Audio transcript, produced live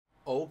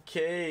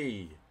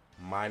Okay,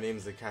 my name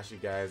is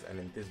Zakashi, guys, and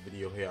in this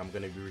video here I'm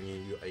going to be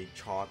bringing you a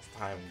chance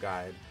time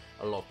guide.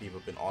 A lot of people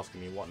have been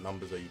asking me what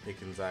numbers are you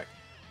picking, Zach,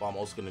 but I'm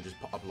also going to just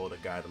upload a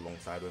guide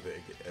alongside with it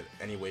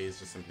anyways,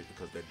 just simply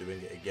because they're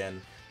doing it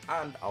again,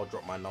 and I'll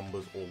drop my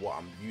numbers or what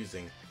I'm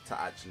using to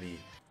actually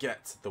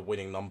get the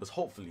winning numbers,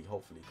 hopefully,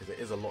 because it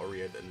is a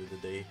lottery at the end of the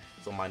day,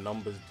 so my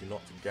numbers do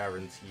not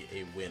guarantee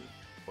a win.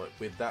 But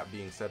with that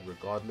being said,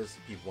 regardless,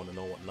 people want to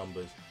know what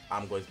numbers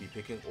I'm going to be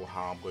picking or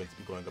how I'm going to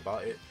be going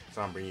about it.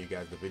 So I'm bringing you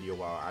guys the video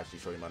where I'll actually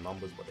show you my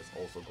numbers, but it's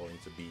also going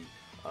to be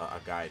a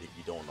guide if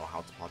you don't know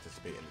how to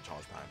participate in the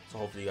chance time. So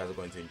hopefully you guys are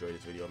going to enjoy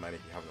this video, man.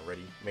 If you haven't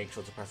already, make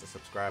sure to press the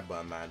subscribe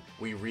button, man.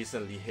 We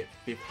recently hit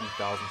 50,000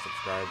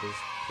 subscribers.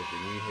 So if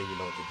you're new here, you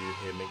know what to do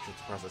here. Make sure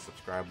to press the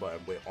subscribe button.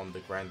 We're on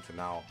the grind to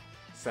now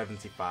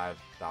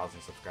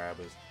 75,000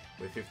 subscribers.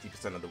 We're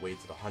 50% of the way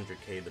to the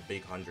 100k, the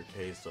big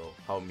 100k, so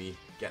help me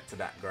get to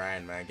that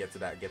grind, man. Get to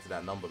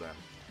that number, man.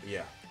 But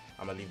yeah,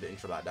 I'm gonna leave the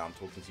intro like that. I'm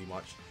talking too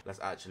much. Let's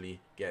actually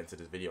get into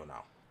this video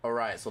now.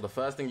 Alright, so the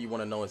first thing you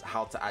want to know is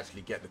how to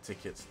actually get the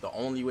tickets. The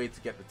only way to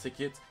get the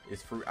tickets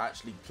is through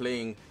actually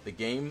playing the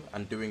game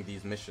and doing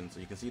these missions. So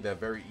you can see they're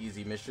very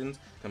easy missions.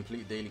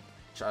 Complete daily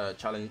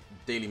challenge,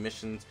 daily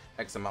missions,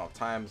 X amount of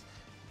times.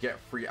 Get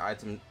free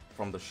items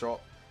from the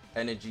shop.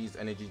 Energies,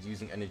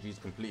 using energies,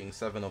 completing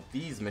 7 of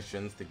these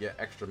missions to get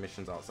extra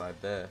missions outside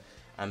there.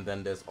 And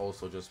then there's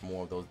also just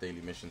more of those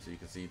daily missions. So you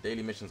can see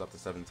daily missions up to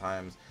 7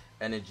 times,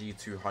 energy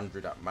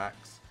 200 at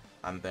max,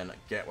 and then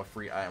get a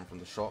free item from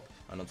the shop.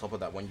 And on top of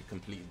that, when you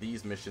complete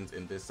these missions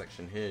in this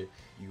section here,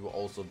 you will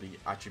also be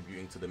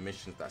attributing to the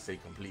missions that say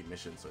complete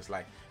mission. So it's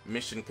like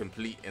mission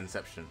complete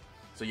inception.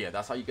 So yeah,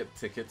 that's how you get the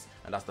tickets,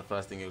 and that's the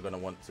first thing you're going to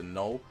want to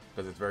know,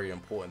 because it's very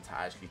important to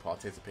actually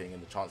participating in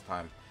the chance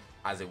time,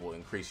 as it will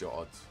increase your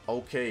odds.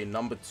 Okay,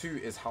 number 2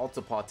 is how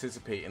to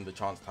participate in the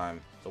chance time.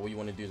 So what you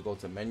want to do is go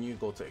to menu,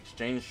 go to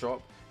exchange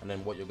shop, and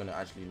then what you're going to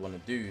actually want to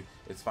do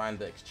is find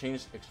the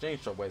exchange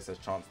shop where it says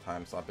chance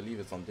time. So I believe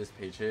it's on this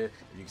page here.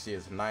 You can see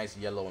it's nice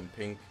yellow and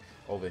pink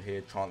over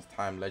here, chance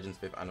time Legends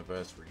 5th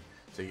anniversary.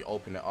 So you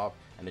open it up,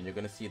 and then you're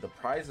going to see the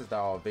prizes that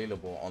are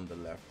available on the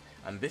left.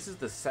 And this is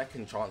the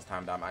second chance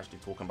time that I'm actually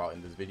talking about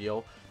in this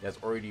video. There's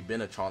already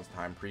been a chance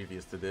time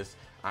previous to this,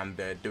 and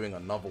they're doing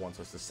another one,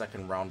 so it's the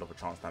second round of a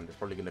chance time. There's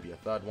probably going to be a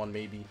third one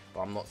maybe, but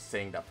I'm not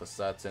saying that for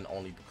certain,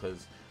 only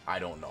because I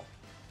don't know.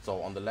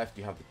 So on the left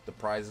you have the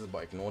prizes,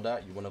 but ignore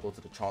that. You want to go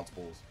to the chance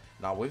balls.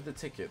 Now with the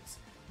tickets,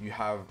 you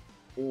have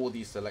all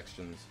these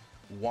selections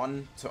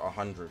 1 to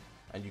 100,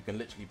 and you can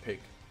literally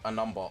pick a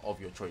number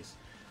of your choice.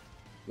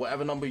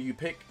 Whatever number you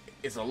pick,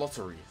 it's a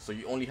lottery, so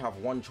you only have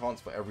one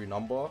chance for every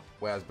number,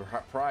 whereas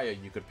prior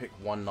you could pick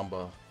one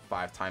number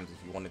 5 times if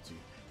you wanted to,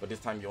 but this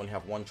time you only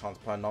have one chance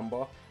per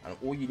number, and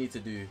all you need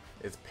to do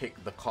is pick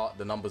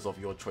the numbers of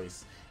your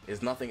choice.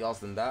 It's nothing else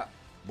than that.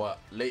 But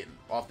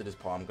after this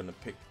part, I'm going to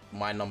pick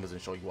my numbers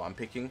and show you what I'm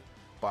picking,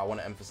 but I want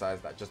to emphasize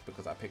that just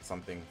because I pick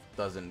something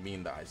doesn't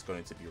mean that it's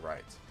going to be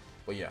right.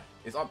 But yeah,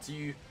 it's up to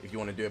you. If you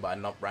want to do it by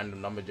a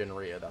random number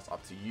generator, that's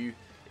up to you.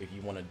 If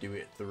you want to do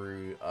it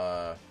through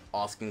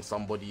asking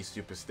somebody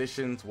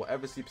superstitions,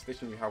 whatever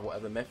superstition you have,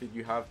 whatever method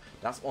you have,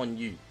 that's on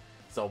you.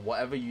 So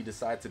whatever you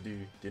decide to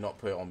do not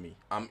put it on me.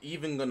 I'm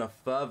even gonna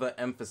further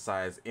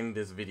emphasize in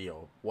this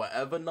video,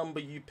 whatever number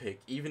you pick,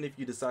 even if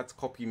you decide to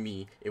copy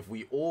me, if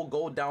we all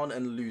go down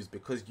and lose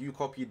because you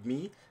copied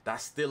me,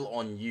 that's still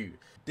on you.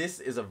 This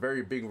is a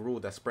very big rule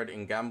that's spread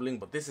in gambling,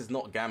 but this is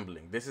not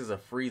gambling. This is a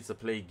free to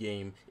play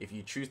game. If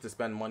you choose to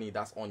spend money,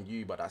 that's on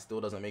you, but that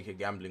still doesn't make it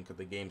gambling, because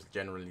the game's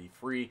generally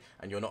free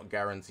and you're not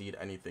guaranteed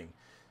anything.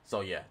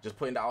 So yeah, just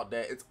putting that out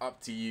there, it's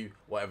up to you,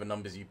 whatever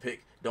numbers you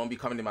pick. Don't be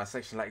coming in my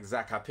section like,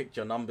 Zach, I picked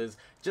your numbers.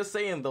 Just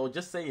saying though,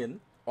 just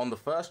saying, on the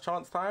first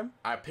chance time,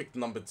 I picked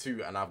number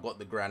 2 and I've got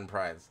the grand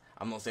prize.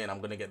 I'm not saying I'm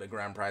going to get the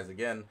grand prize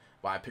again,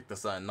 but I picked a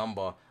certain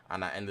number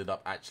and I ended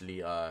up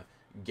actually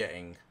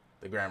getting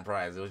the grand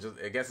prize. It was just,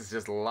 I guess it's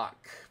just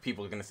luck.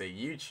 People are going to say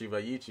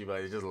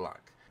YouTuber, it's just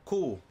luck.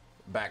 Cool,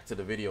 back to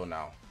the video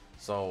now.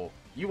 So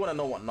you want to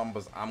know what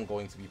numbers I'm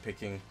going to be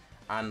picking.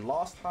 And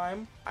last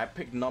time, I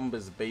picked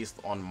numbers based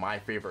on my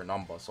favorite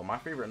number. So my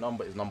favorite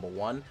number is number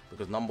 1,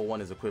 because number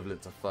 1 is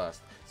equivalent to first.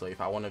 So if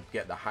I want to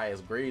get the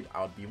highest grade,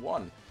 I would be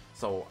 1.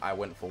 So I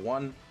went for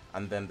 1,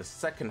 and then the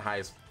second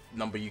highest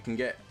number you can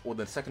get, or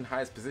the second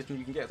highest position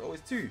you can get, is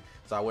always 2.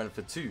 So I went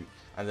for 2.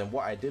 And then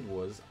what I did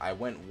was, I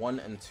went 1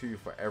 and 2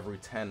 for every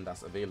 10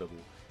 that's available.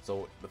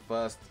 So the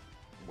first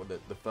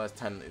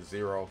 10 is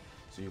 0.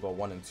 So you go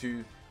 1 and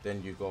 2,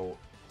 then you go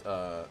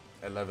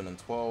 11 and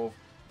 12.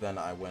 Then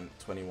I went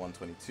 21,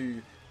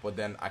 22, but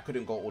then I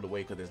couldn't go all the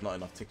way because there's not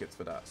enough tickets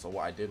for that. So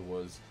what I did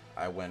was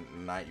I went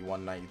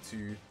 91,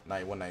 92,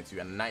 91, 92,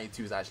 and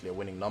 92 is actually a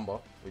winning number,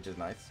 which is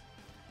nice.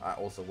 I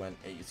also went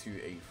 82,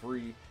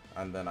 83,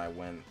 and then I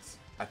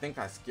think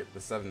I skipped the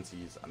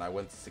 70s and I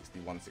went to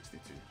 61,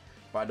 62.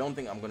 But I don't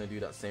think I'm going to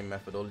do that same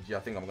methodology. I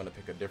think I'm going to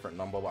pick a different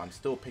number, but I'm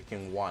still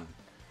picking 1.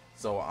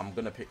 So I'm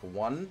gonna pick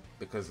 1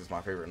 because it's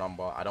my favorite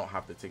number. I don't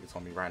have the tickets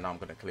on me right now. I'm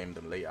gonna claim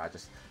them later. I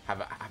just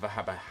have a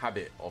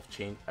habit of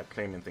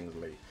claiming things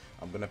late.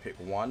 I'm gonna pick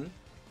 1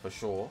 for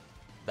sure.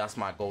 That's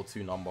my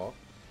go-to number,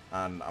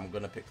 and I'm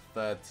gonna pick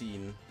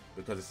 13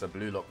 because it's a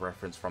Blue Lock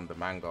reference from the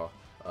manga.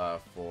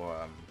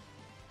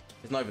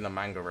 It's not even a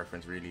manga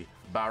reference really.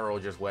 Barrow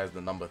just wears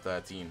the number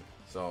 13,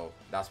 so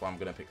that's why I'm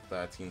gonna pick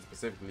 13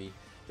 specifically.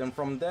 Then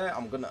from there,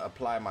 I'm gonna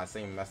apply my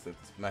same method,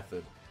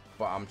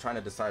 but I'm trying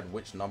to decide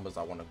which numbers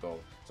I want to go.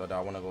 So do I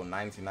want to go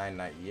 99,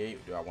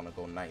 98? Do I want to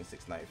go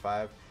 96,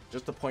 95?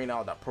 Just to point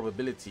out that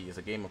probability is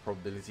a game of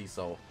probability,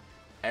 so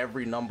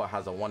every number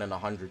has a 1 in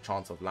 100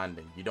 chance of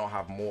landing. You don't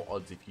have more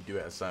odds if you do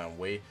it a certain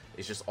way.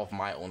 It's just off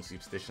my own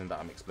superstition that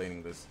I'm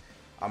explaining this.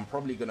 I'm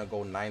probably gonna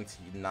go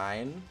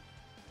 99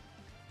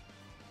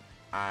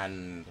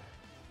 and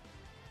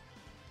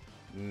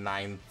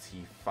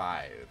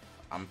 95.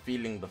 I'm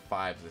feeling the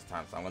fives this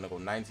time, so I'm gonna go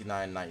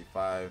 99,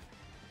 95.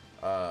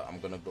 I'm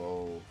gonna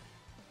go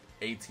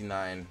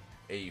 89,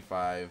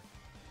 85.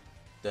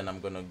 Then I'm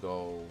gonna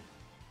go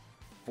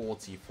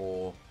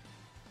 44,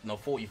 no,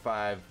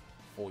 45,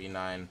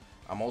 49.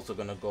 I'm also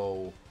gonna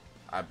go,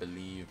 I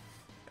believe,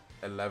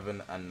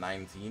 11 and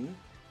 19.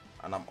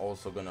 And I'm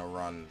also gonna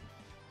run,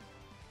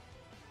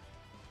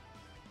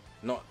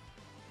 not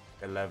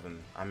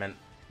 11, I meant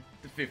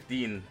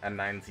 15 and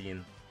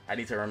 19. I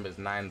need to remember it's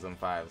 9s and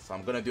 5s, so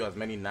I'm gonna do as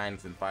many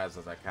 9s and 5s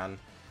as I can,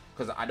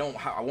 because I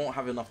won't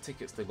have enough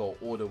tickets to go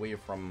all the way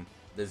from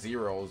the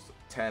zeros,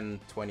 10,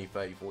 20,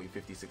 30, 40,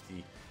 50,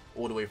 60,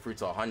 all the way through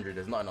to 100.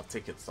 There's not enough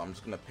tickets, so I'm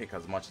just gonna pick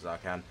as much as I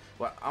can.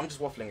 But I'm just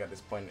waffling at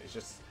this point. It's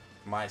just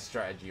my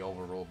strategy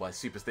overall. But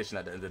superstition,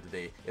 at the end of the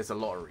day, it's a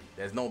lottery.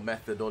 There's no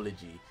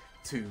methodology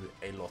to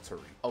a lottery.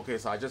 Okay,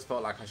 so I just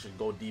felt like I should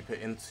go deeper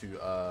into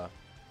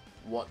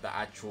what the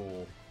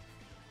actual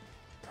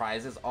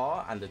prizes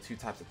are and the two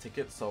types of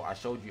tickets. So I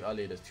showed you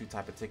earlier there's two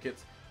types of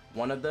tickets.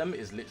 One of them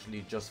is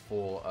literally just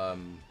for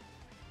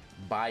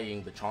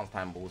buying the chance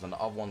time balls, and the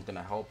other one's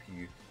gonna help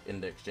you in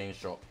the exchange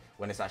shop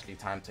when it's actually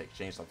time to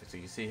exchange something. So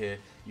you see here,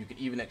 you can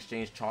even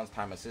exchange chance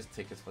time assist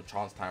tickets for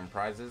chance time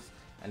prizes,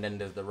 and then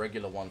there's the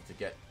regular ones to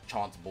get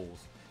chance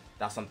balls.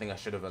 That's something I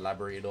should have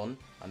elaborated on.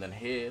 And then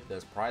here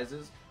there's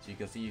prizes, so you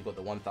can see you've got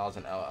the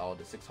 1000 LL,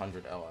 the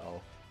 600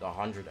 LL, the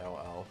 100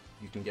 LL.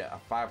 You can get a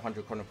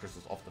 500 chrono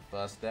crystals off the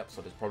first step,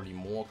 so there's probably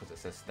more because it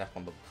says step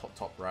on the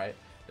top right.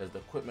 There's the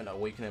equipment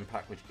awakening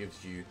pack, which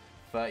gives you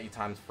 30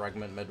 times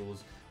fragment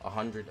medals,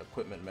 100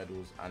 equipment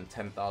medals, and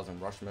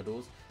 10,000 rush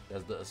medals.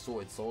 There's the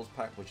assorted souls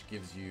pack, which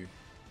gives you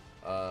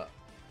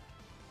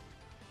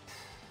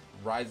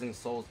rising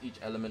souls each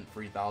element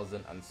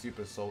 3000 and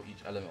super soul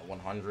each element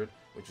 100,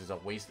 which is a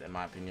waste in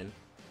my opinion.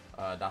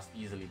 That's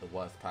easily the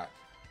worst pack.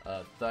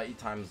 30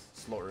 times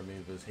slot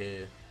removers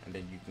here, and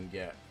then you can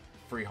get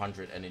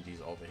 300 energies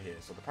over here.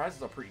 So the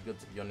prices are pretty good,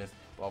 to be honest,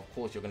 but of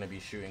course you're going to be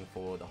shooting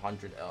for the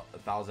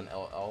 1000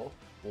 LL,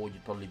 or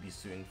you'd probably be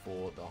shooting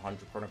for the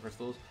 100 chrono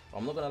crystals. But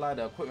I'm not going to lie,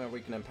 the equipment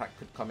awakening pack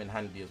could come in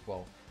handy as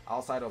well.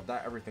 Outside of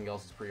that, everything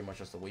else is pretty much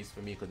just a waste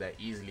for me, because they're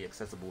easily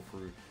accessible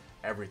through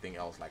everything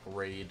else, like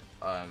raid.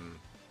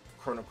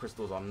 Chrono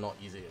crystals are not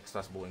easily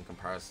accessible in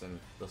comparison.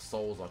 The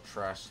souls are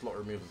trash. Slot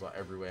removers are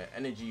everywhere.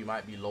 Energy you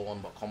might be low on,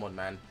 but come on,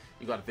 man,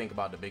 you got to think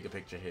about the bigger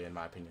picture here, in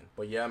my opinion.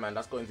 But yeah, man,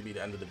 that's going to be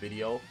the end of the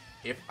video.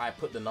 If I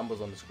put the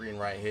numbers on the screen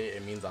right here,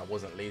 it means I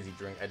wasn't lazy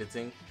during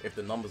editing. If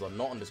the numbers are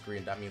not on the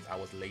screen, that means I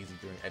was lazy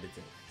during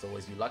editing. So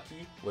was you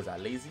lucky? Was I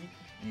lazy?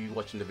 You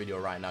watching the video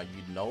right now,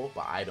 you'd know,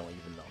 but I don't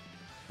even know.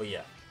 But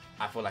yeah,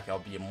 I feel like I'll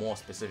be a more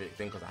specific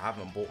thing because I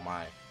haven't bought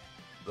my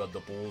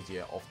the balls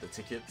yet off the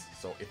tickets.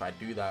 So if I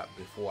do that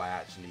before I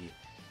actually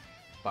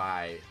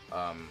buy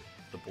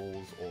the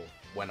balls, or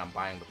when I'm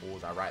buying the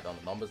balls, I write down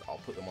the numbers. I'll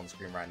put them on the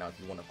screen right now if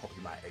you want to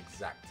copy my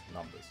exact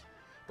numbers.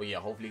 But yeah,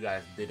 hopefully you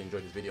guys did enjoy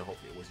this video.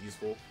 Hopefully it was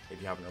useful.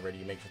 If you haven't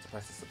already, make sure to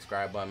press the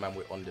subscribe button, man.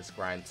 We're on this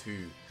grind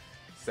to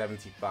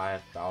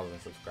 75,000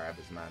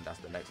 subscribers, man. That's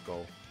the next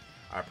goal.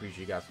 I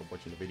appreciate you guys for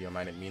watching the video,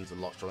 man. It means a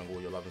lot showing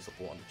all your love and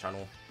support on the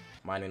channel.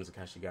 My name is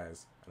Zakashi,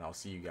 guys, and I'll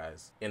see you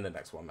guys in the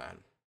next one, man.